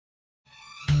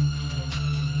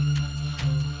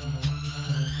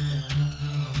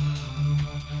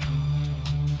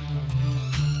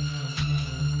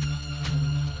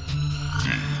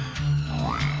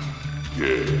No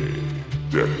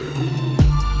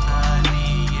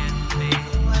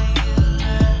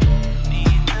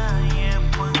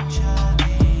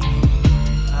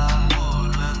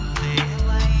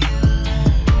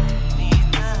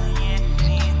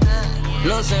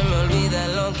se me olvida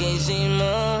lo que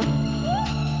hicimos,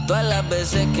 todas las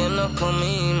veces que nos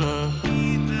comimos.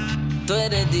 Tú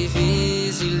eres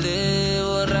difícil de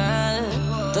borrar,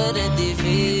 tú eres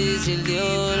difícil de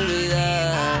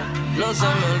olvidar. No se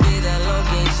me olvida lo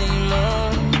que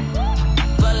hicimos,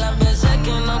 todas las veces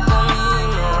que nos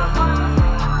comimos.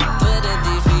 Tú eres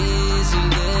difícil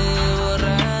de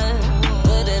borrar,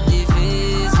 tú eres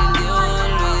difícil de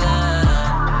olvidar.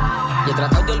 Yo he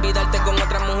tratado de olvidarte con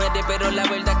otras mujeres, pero la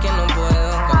verdad es que no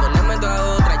puedo. Cuando le meto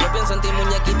a otra, yo pienso en ti,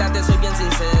 muñequita, te soy bien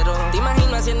sincero. Te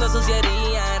imagino haciendo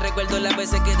suciería, recuerdo las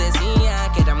veces que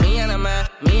decía que era mía nada más,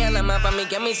 pa' mí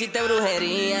que me hiciste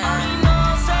brujería. Ay,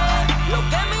 no sé lo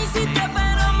que me hiciste,